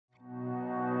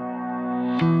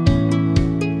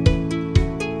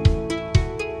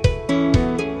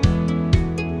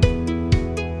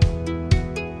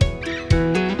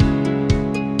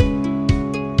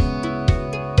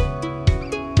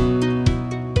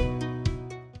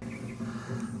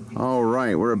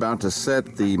We're about to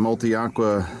set the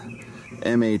Multiaqua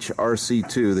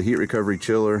MHRC2, the heat recovery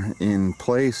chiller, in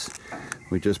place.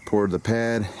 We just poured the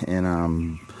pad, and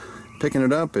I'm picking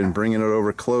it up and bringing it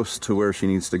over close to where she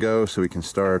needs to go so we can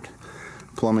start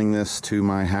plumbing this to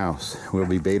my house. We'll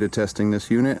be beta testing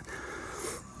this unit,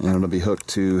 and it'll be hooked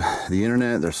to the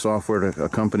internet. There's software that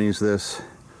accompanies this,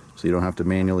 so you don't have to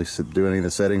manually do any of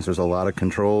the settings. There's a lot of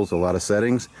controls, a lot of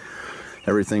settings.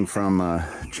 Everything from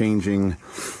changing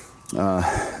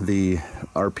the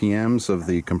RPMs of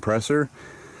the compressor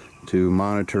to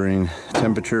monitoring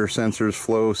temperature sensors,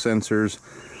 flow sensors.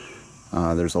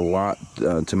 There's a lot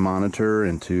to monitor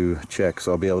and to check,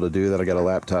 so I'll be able to do that. I got a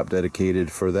laptop dedicated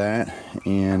for that,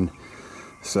 and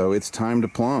so it's time to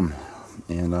plumb,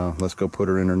 and let's go put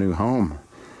her in her new home.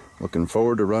 Looking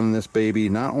forward to running this baby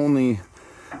not only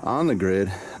on the grid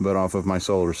but off of my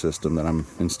solar system that I'm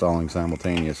installing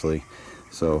simultaneously.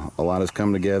 So a lot has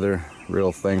come together.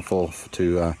 Real thankful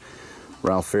to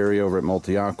Ralph Ferry over at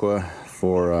Multiaqua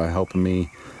for helping me.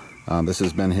 This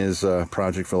has been his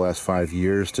project for the last 5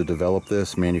 years to develop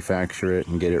this, manufacture it,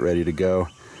 and get it ready to go.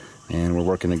 And we're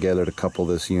working together to couple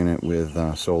this unit with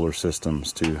solar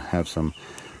systems to have some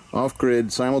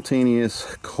off-grid,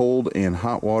 simultaneous cold and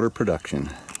hot water production.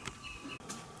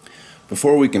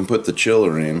 Before we can put the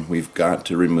chiller in, we've got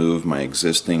to remove my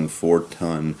existing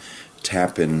 4-ton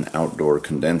tap-in outdoor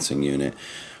condensing unit.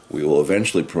 We will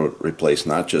eventually replace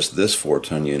not just this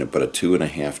 4-ton unit, but a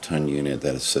 2.5-ton unit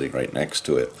that is sitting right next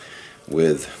to it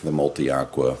with the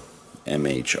Multiaqua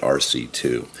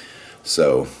MHRC2.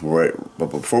 So,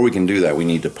 but before we can do that, we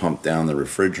need to pump down the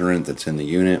refrigerant that's in the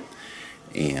unit,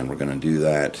 and we're going to do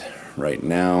that right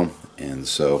now. And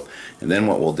then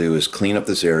what we'll do is clean up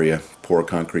this area, pour a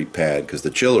concrete pad, because the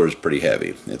chiller is pretty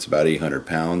heavy. It's about 800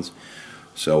 pounds.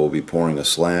 So we'll be pouring a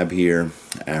slab here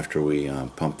after we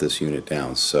pump this unit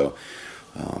down. So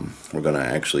we're going to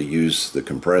actually use the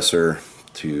compressor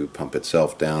to pump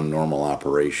itself down, normal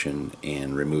operation,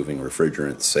 and removing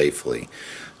refrigerant safely.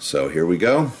 So here we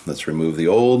go. Let's remove the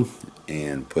old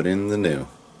and put in the new.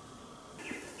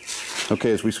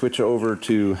 Okay, as we switch over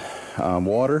to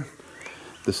water,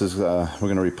 this is we're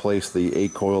going to replace the A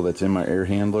coil that's in my air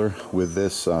handler with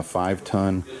this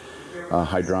 5-ton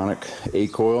hydronic A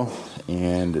coil,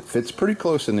 and it fits pretty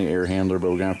close in the air handler, but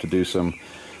we're gonna have to do a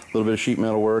little bit of sheet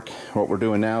metal work. What we're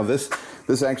doing now, this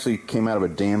actually came out of a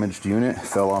damaged unit,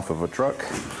 fell off of a truck.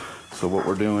 So what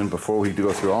we're doing before we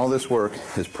go through all this work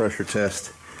is pressure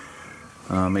test,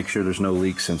 make sure there's no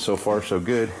leaks, and so far so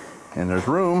good, and there's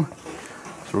room.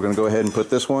 So we're gonna go ahead and put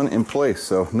this one in place.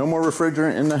 So no more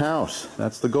refrigerant in the house.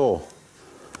 That's the goal.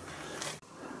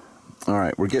 All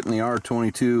right, we're getting the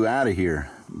R22 out of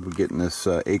here. We're getting this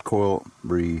A coil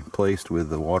replaced with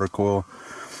the water coil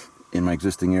in my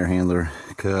existing air handler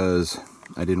because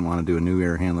I didn't want to do a new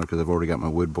air handler because I've already got my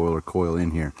wood boiler coil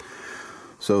in here.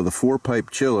 So the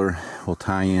 4-pipe chiller will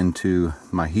tie into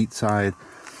my heat side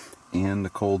and the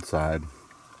cold side,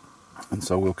 and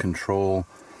so we'll control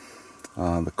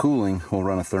the cooling. We'll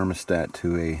run a thermostat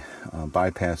to a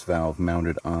bypass valve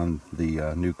mounted on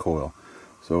the new coil.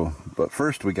 So, but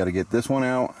first we got to get this one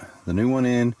out, the new one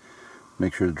in,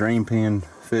 make sure the drain pan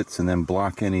fits, and then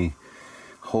block any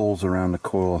holes around the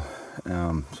coil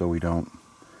so we don't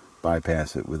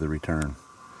bypass it with the return.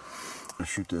 I'll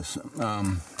shoot this.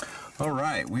 All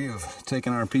right, we have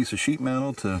taken our piece of sheet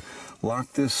metal to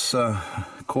lock this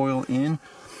coil in,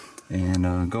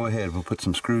 and go ahead. We'll put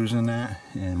some screws in that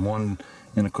and one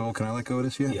in a coil. Can I let go of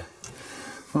this yet? Yeah.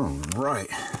 All right.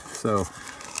 So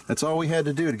that's all we had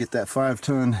to do to get that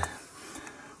 5-ton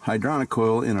hydronic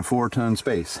coil in a 4-ton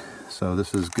space. So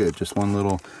this is good. Just one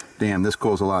little, damn, this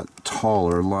coil's a lot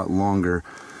taller, a lot longer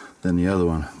than the other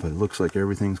one, but it looks like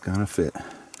everything's gonna fit.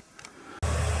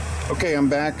 Okay, I'm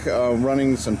back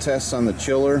running some tests on the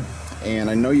chiller, and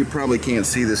I know you probably can't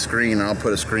see the screen. I'll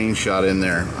put a screenshot in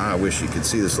there. I wish you could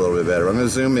see this a little bit better. I'm gonna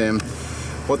zoom in.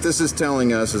 What this is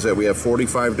telling us is that we have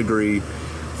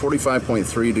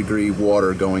 45.3 degree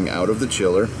water going out of the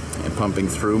chiller and pumping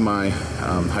through my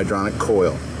hydronic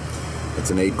coil. It's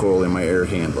an 8 coil in my air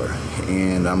handler,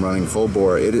 and I'm running full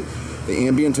bore. The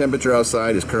ambient temperature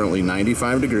outside is currently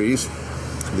 95 degrees.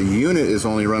 The unit is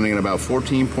only running at about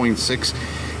 14.6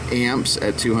 amps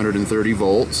at 230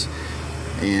 volts,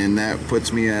 and that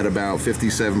puts me at about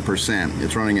 57%.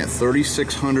 It's running at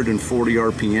 3,640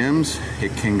 RPMs.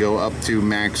 It can go up to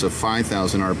max of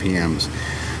 5,000 RPMs.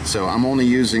 So I'm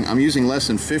using less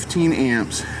than 15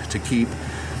 amps to keep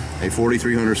a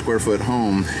 4,300 square foot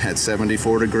home at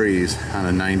 74 degrees on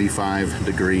a 95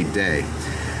 degree day.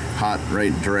 Hot,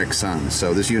 right, direct sun.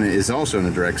 So this unit is also in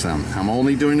a direct sun. I'm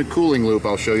only doing the cooling loop.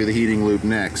 I'll show you the heating loop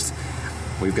next.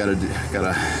 We've got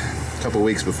a couple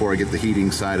weeks before I get the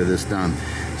heating side of this done,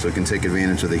 so it can take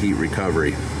advantage of the heat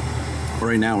recovery.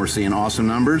 Right now we're seeing awesome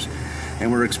numbers,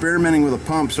 and we're experimenting with a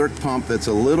pump, circ pump, that's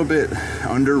a little bit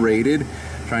underrated,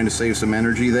 trying to save some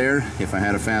energy there. If I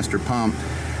had a faster pump,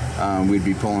 we'd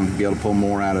be able to pull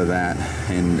more out of that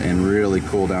and really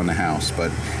cool down the house.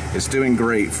 But it's doing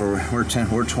great. We're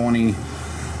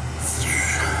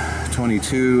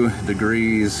 22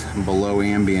 degrees below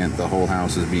ambient. The whole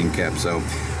house is being kept, so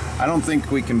I don't think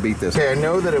we can beat this. Okay, I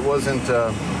know that it wasn't,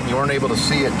 you weren't able to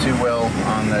see it too well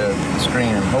on the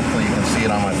screen, and hopefully you can see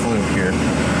it on my fluke here,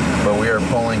 but we are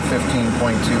pulling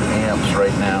 15.2 amps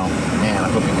right now. Man, I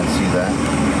hope you can see that.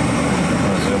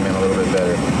 Zoom in a little bit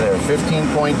better. There,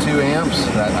 15.2 amps.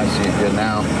 That, I see it good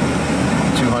now.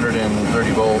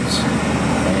 230 volts,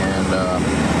 and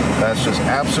that's just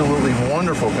absolutely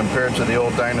wonderful compared to the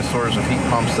old dinosaurs of heat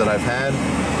pumps that I've had.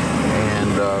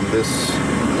 And this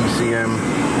ECM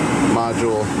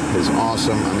module is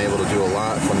awesome. I'm able to do a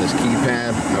lot from this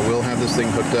keypad. I will have this thing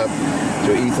hooked up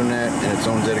to Ethernet and its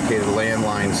own dedicated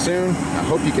landline soon. I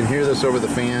hope you can hear this over the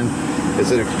fan.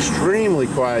 It's an extremely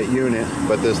quiet unit,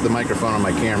 but the microphone on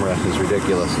my camera is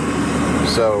ridiculous.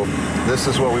 So this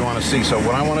is what we want to see. So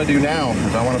what I want to do now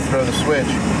is I want to throw the switch.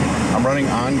 I'm running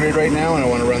on grid right now, and I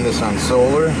want to run this on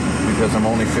solar because I'm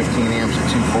only 15 amps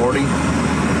at 240.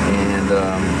 And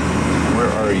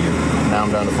where are you? Now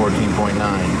I'm down to 14.9.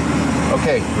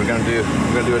 Okay, we're gonna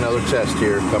do another test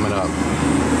here coming up.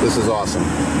 This is awesome.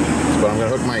 But I'm gonna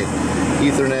hook my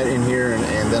Ethernet in here,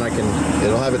 and then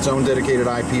it'll have its own dedicated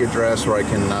IP address where I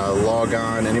can log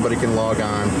on. Anybody can log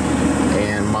on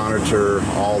and monitor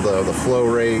all the flow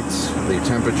rates, the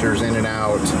temperatures in and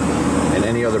out, and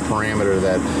any other parameter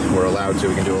that we're allowed to.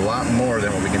 We can do a lot more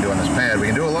than what we can do on this pad. We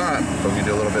can do a lot, but we can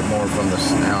do a little bit more from the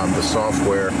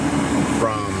software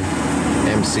from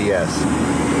MCS.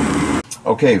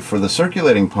 Okay, for the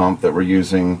circulating pump that we're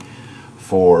using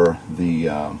for the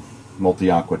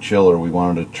Multiaqua Chiller, we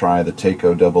wanted to try the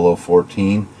Taco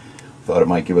 0014. Thought it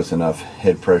might give us enough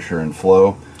head pressure and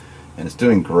flow, and it's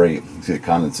doing great. You see the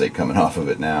condensate coming off of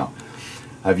it now.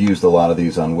 I've used a lot of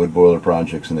these on wood boiler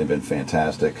projects, and they've been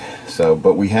fantastic. So,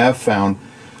 but we have found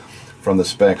from the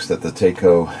specs that the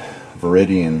Taco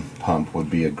Viridian pump would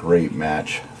be a great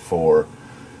match for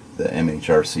the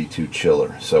MHRC2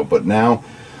 chiller. So, but now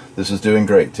this is doing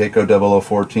great. Taco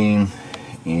 0014,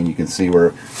 and you can see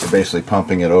we're basically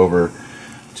pumping it over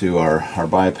to our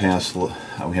bypass. We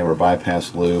have our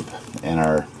bypass loop and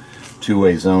our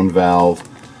two-way zone valve,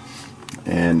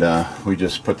 and we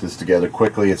just put this together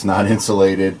quickly. It's not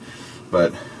insulated,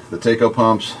 but the Taco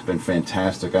pumps have been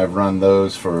fantastic. I've run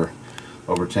those for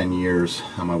over 10 years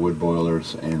on my wood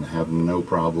boilers and have no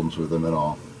problems with them at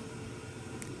all.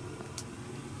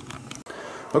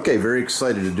 Okay, very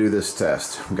excited to do this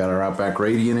test. We've got our Outback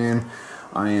Radiant in.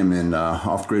 I am in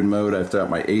off-grid mode. I've got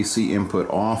my AC input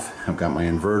off. I've got my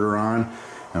inverter on,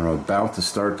 and I'm about to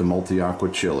start the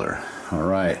Multiaqua Chiller. All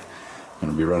right, I'm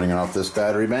going to be running off this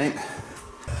battery bank.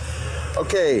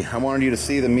 Okay, I wanted you to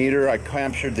see the meter. I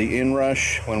captured the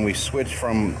inrush when we switched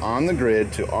from on the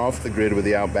grid to off the grid with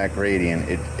the Outback Radiant.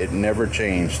 It never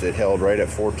changed. It held right at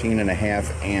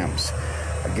 14.5 amps.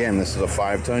 Again, this is a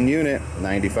 5-ton unit,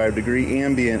 95 degree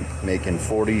ambient, making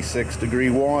 46 degree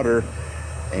water,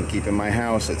 and keeping my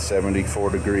house at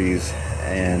 74 degrees,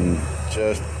 and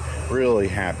just really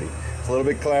happy. It's a little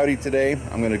bit cloudy today.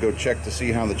 I'm going to go check to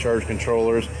see how the charge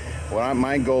controllers.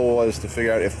 My goal was to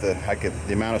figure out if the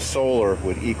amount of solar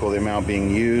would equal the amount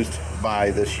being used by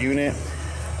this unit,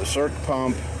 the circ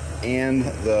pump, and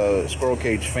the squirrel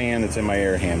cage fan that's in my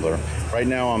air handler. Right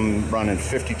now I'm running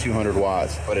 5,200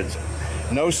 watts, but it's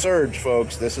no surge,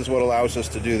 folks. This is what allows us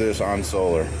to do this on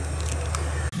solar.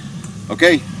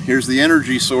 Okay, here's the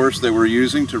energy source that we're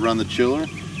using to run the chiller.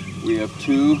 We have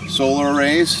 2 solar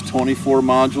arrays, 24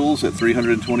 modules at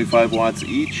 325 watts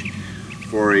each,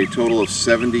 for a total of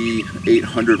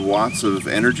 7,800 watts of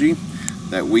energy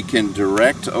that we can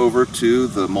direct over to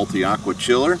the Multiaqua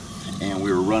Chiller. And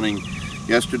we were running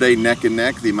yesterday neck and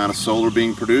neck. The amount of solar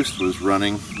being produced was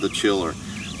running the chiller.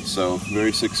 So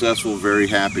very successful, very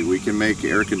happy. We can make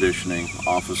air conditioning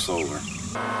off of solar.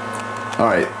 All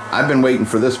right, I've been waiting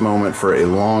for this moment for a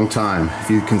long time. If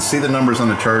you can see the numbers on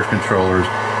the charge controllers,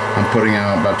 I'm putting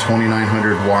out about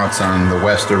 2,900 watts on the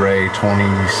west array,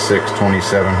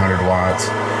 2,700 watts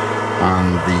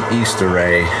on the east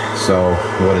array. So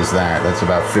what is that? That's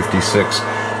about 56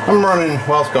 I'm running,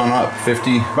 well, it's gone up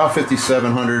about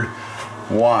 5,700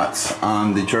 watts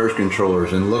on the charge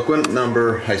controllers, and look what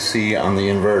number I see on the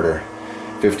inverter.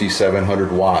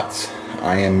 5,700 watts.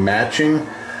 I am matching,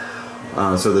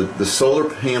 so the solar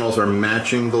panels are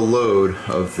matching the load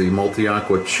of the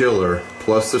Multiaqua Chiller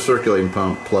plus the circulating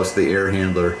pump plus the air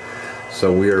handler.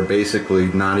 So we are basically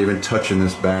not even touching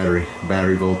this battery.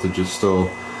 Battery voltage is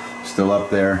still up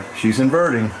there. She's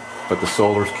inverting, but the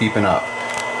solar's keeping up.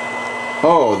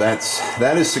 Oh, that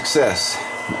is success.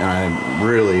 I'm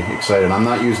really excited. I'm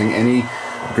not using any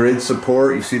grid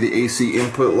support. You see the AC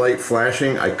input light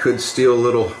flashing. I could steal a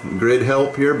little grid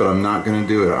help here, but I'm not going to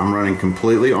do it. I'm running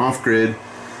completely off grid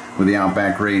with the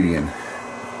Outback Radian.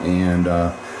 And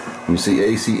when you see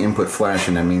AC input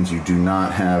flashing, that means you do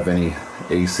not have any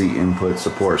AC input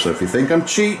support. So if you think I'm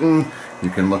cheating,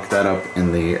 you can look that up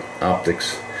in the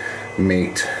Optics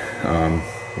Mate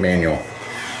manual.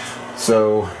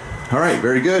 So, all right,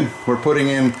 very good. We're putting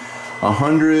in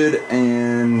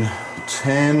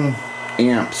 110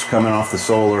 amps coming off the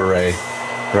solar array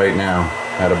right now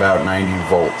at about 90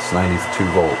 volts, 92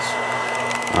 volts.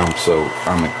 So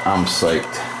I'm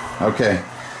psyched. Okay.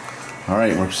 All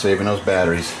right, we're saving those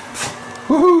batteries.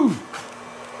 Woohoo!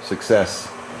 Success.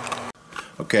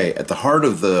 Okay, at the heart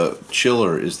of the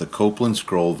chiller is the Copeland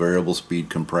Scroll variable speed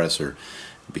compressor.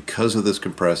 Because of this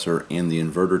compressor and the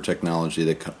inverter technology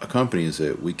that accompanies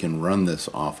it, we can run this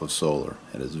off of solar.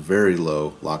 It has very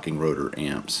low locking rotor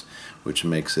amps, which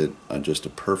makes it just a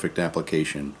perfect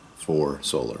application for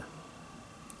solar.